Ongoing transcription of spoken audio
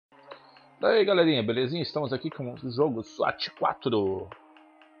Daí galerinha, belezinha? Estamos aqui com o jogo Swat 4.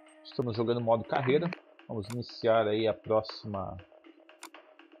 Estamos jogando modo carreira. Vamos iniciar aí a próxima...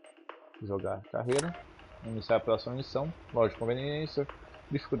 Jogar carreira. Vamos iniciar a próxima missão. Loja de conveniência.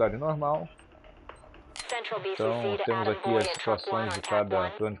 Dificuldade normal. Então temos aqui as situações de cada...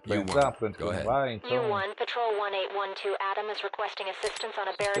 Para onde vai entrar, para onde vai vai. Então...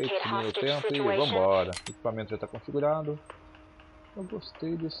 Respeite o meu tempo e vambora. O equipamento já está configurado. Eu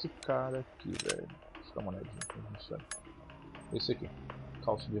gostei desse cara aqui, velho. Deixa eu dar uma olhadinha como funciona. Esse aqui,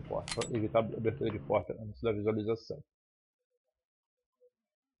 calço de porta, para evitar a abertura de porta antes da visualização.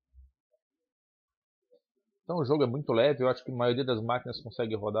 Então o jogo é muito leve, eu acho que a maioria das máquinas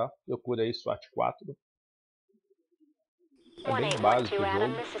consegue rodar. Procura aí SWAT 4. É bem básico o jogo.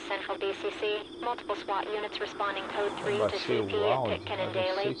 Eu baixei o áudio,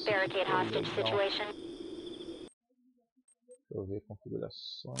 mas não sei se ficou legal. Deixa eu ver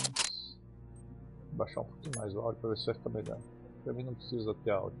configurações. Vou baixar um pouquinho mais o áudio para ver se vai ficar melhor. Para mim não precisa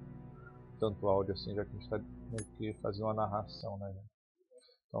ter áudio. Tanto áudio assim, já que a gente está meio que fazendo uma narração, né?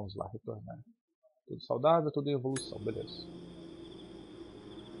 Então vamos lá, retornar. Tudo saudável, tudo em evolução, beleza.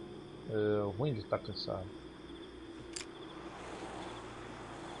 Ruim de estar cansado.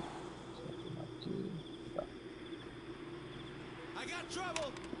 Aqui. Tá. I got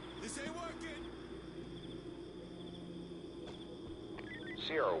trouble. This ain't working.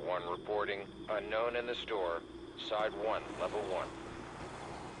 Sierra 1 reporting, unknown in the store, side 1, level 1.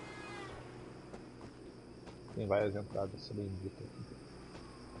 Tem várias entradas, essa bendita aqui.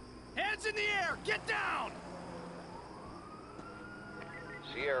 Hands in the air, get down!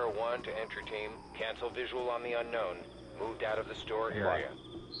 Sierra 1 to entry team, cancel visual on the unknown, moved out of the store area.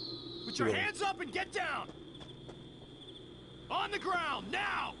 Put your hands up and get down! On the ground,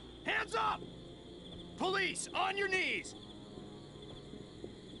 now! Hands up! Police, on your knees!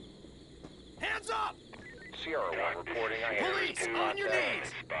 Hands up! Sierra 1 reporting I Police, on your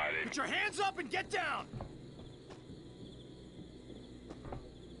knees! Put your hands up and get down!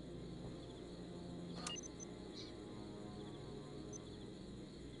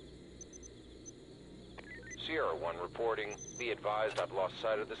 Sierra 1 reporting, be advised I've lost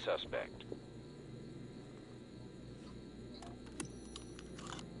sight of the suspect.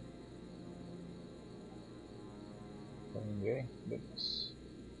 Ninguém? Beleza.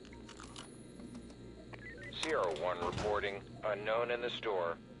 Sierra 1 reporting, unknown in the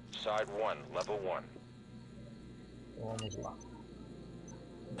store, side 1, level 1. Vamos lá.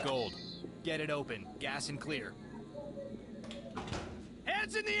 Gold, get it open, gas and clear.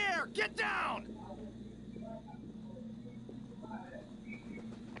 Hands in the air, get down!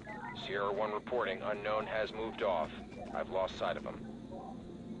 Sierra 1 reporting, unknown has moved off. I've lost sight of him.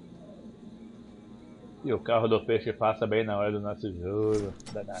 E o carro do peixe passa bem na hora do nosso jogo.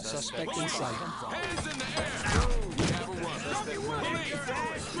 Danado. Suspect inside. Hands in the air! We have a run.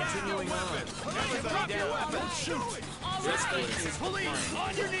 Continuing on. Everybody down. Don't shoot. Police,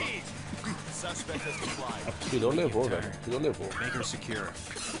 on your knees! Suspect has complied. Atirou, levou, velho. Atirou, levou. Make her secure.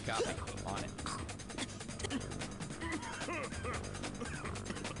 Copy. On it.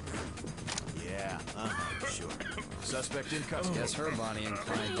 Yeah, sure. Suspect in custody. Guess her Bonnie and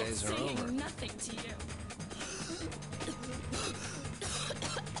Clyde days are over. Nothing to you.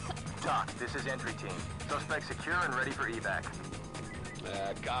 TOC, this is entry team. Suspect secure and ready for evac.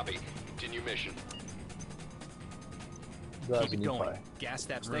 Copy. Continue mission. Keep it going. Gas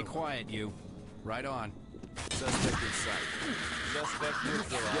that room. Stay quiet, you. Right on. Suspect in sight. Suspect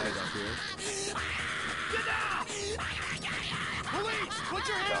neutralized up here. Get down! Police, put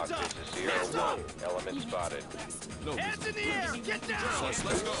your hands TOC, up! this is Sierra 1. Element spotted. No. Hands in the air! Get down! Let's go.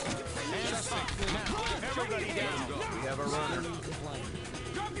 Hands up. Everybody down. We have a runner.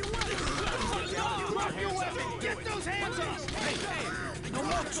 Drop your weapon! Drop your weapon! Get those hands up! Hey, no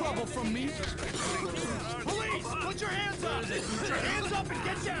more trouble from me! Police, put your hands up! Put your hands up and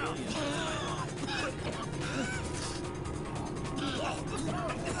get down!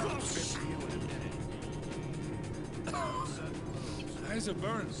 Eyes are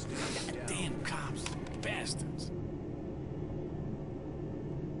burned. Damn cops. Bastards.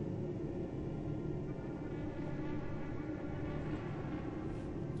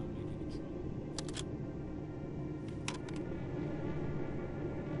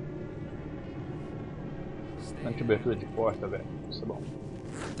 Anti-abertura de porta, velho. Isso é bom.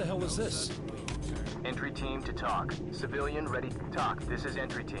 What the hell is this? Entry team to TOC. Civilian ready. TOC, this is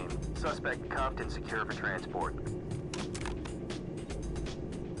entry team. Suspect cuffed and secure for transport.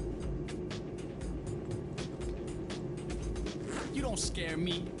 You don't scare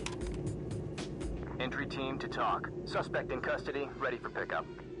me. Entry team to TOC. Suspect in custody, ready for pickup.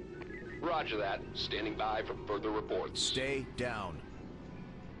 Roger that. Standing by for further reports. Stay down.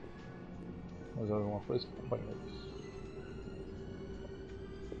 Mais alguma coisa, companheiros?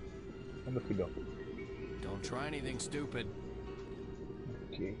 Anda, filhão. Don't try anything stupid.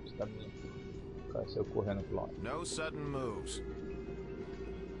 Ok, está bem. O cara saiu correndo pro lado. No sudden moves.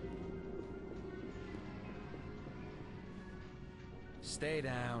 Stay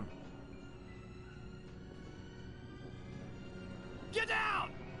down. Get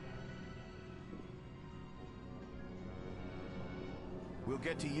down! We'll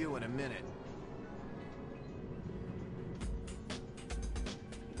get to you in a minute.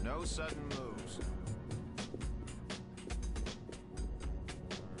 No sudden moves.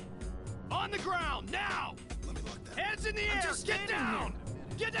 On the ground, now! Hands in the air, get down!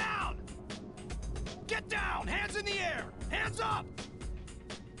 Get down! Get down, hands in the air! Hands up!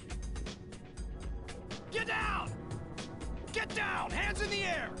 Get down! Get down, hands in the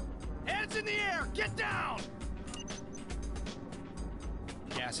air! Hands in the air, get down!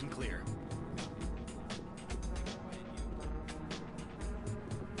 Gas and clear.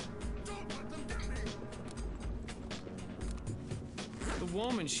 The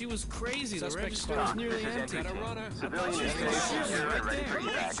woman, she was crazy. The Suspect register stopped. was nearly This is empty. entry team. Got a runner. Civilians She's stay right secure and ready there. for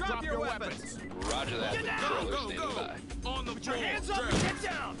evac. Drop your weapons. Roger that. Get down! Trailer Go, standing by. On the floor! Hands up and get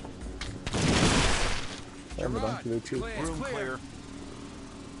down! É, me dá um tiro, tiro. Room clear.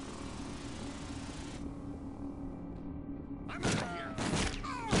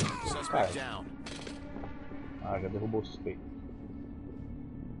 Suspect down. Ah, já derrubou o suspeito.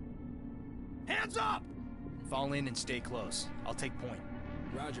 Hands up! Fall in and stay close. I'll take point.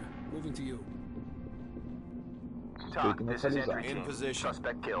 Roger. Moving to you. Talk, Suspeito this is entry neutralizado. In team. position.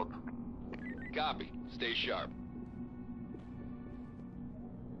 Suspect killed. Copy. Stay sharp.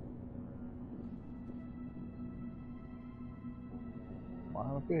 Uma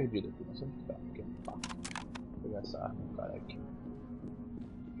arma perdida aqui, não sei onde tá. Aqui, pá. Vou pegar essa arma do cara aqui.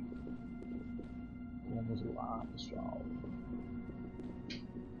 Vamos lá, pessoal.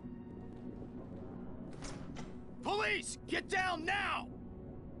 Police, get down now!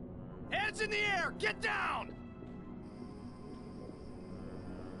 Hands in the air, get down!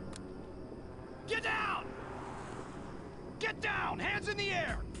 Get down! Get down, hands in the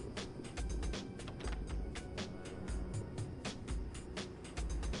air!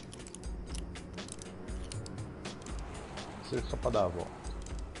 Isso é só pra dar a volta.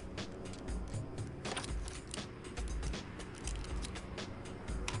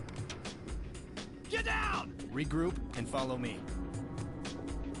 Get down! Regroup and follow me.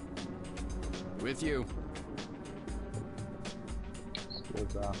 With you. Se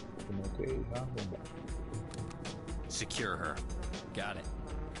usar como ok, já vamos lá. Secure her. Got it.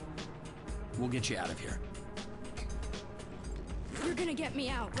 We'll get you out of here. You're gonna get me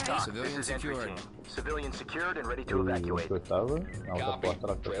out, right? Talk, Civilian this is entry secured. team. Civilian secured and ready to O evacuate. que eu tava na outra Copy. porta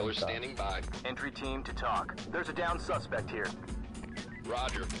lá pra Trailer tentar. standing by. Entry team to talk. There's a down suspect here.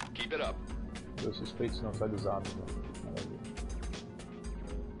 Roger. Keep it up. Os suspeitos não neutralizados. Né? Maravilha.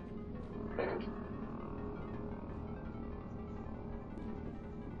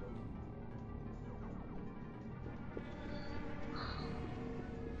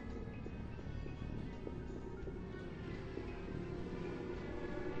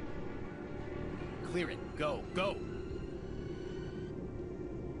 Clear it. Go. Go.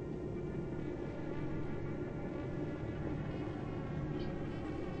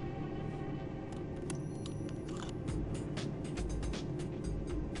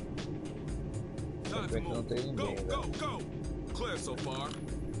 De repente não tem ninguém, velho. go! Clear so far.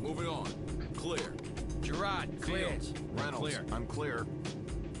 Moving on. Clear. Gerard, clear. Reynolds, Clear. I'm clear.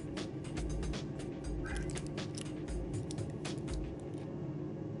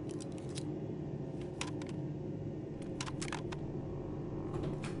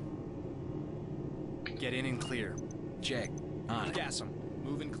 Get in and clear. Check. On it. Gas 'em.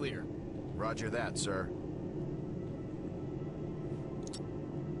 Move and clear. Roger that, sir.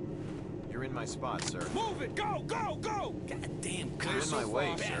 You're in my spot, sir. Move it! Go! Go! Go! God damn, You're in my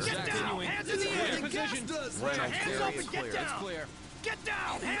way, sir. Get down! Hands in the air! Position. Put your Reynolds, hands area up is and get clear. down! It's Clear. Get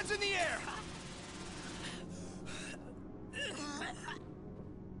down! Hands in the air!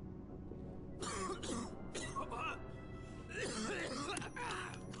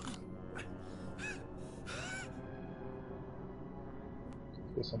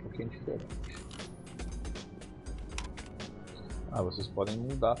 Vai ser um pouquinho diferente. Ah, vocês podem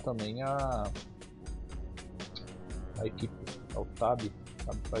mudar também a equipe. É o tab.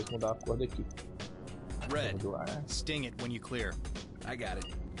 Tab faz mudar a cor da equipe. Red. Do ar. Sting it when you clear. I got it.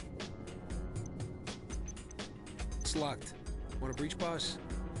 It's locked. Want a breach, boss?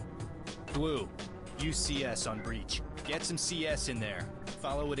 Blue, use CS on breach. Get some CS in there.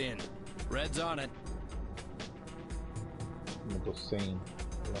 Follow it in. Red's on it. Eu tô sem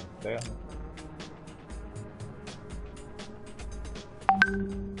lanterna.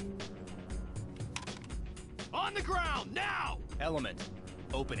 On the ground, now! Element,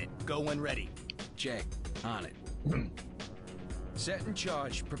 open it. Go when ready. Jag, on it. Set and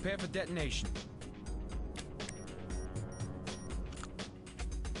charge. Prepare for detonation.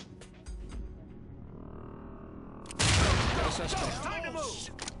 Time to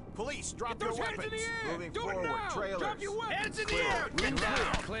move! Police, drop your weapons. Moving forward. Trailers. Drop your weapons! Hands in the air! Get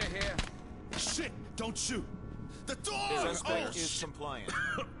down! Clear here. Shit! Don't shoot! The doors! Suspect is compliant.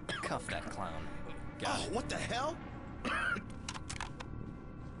 Cuff that clown. Got it. What the hell?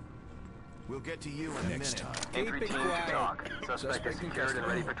 We'll get to you in a minute. Entry Keep it team to quiet. talk. Suspect is secured and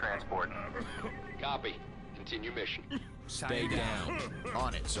ready for transport. Copy. Continue mission. Stay down.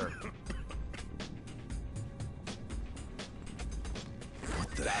 On it, sir.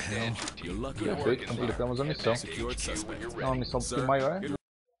 What the hell? You're lucky. Perfeito, completamos a missão. É uma missão um pouquinho maior.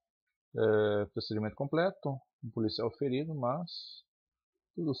 Procedimento completo. Um policial ferido, mas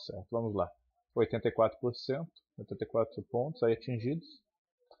tudo certo. Vamos lá. 84%, 84 pontos aí atingidos.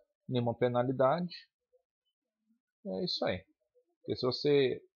 Nenhuma penalidade. É isso aí. Porque se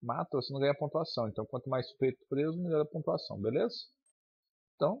você mata, você não ganha pontuação. Então, quanto mais suspeito preso, melhor a pontuação, beleza?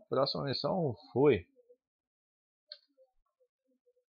 Então, próxima missão, fui.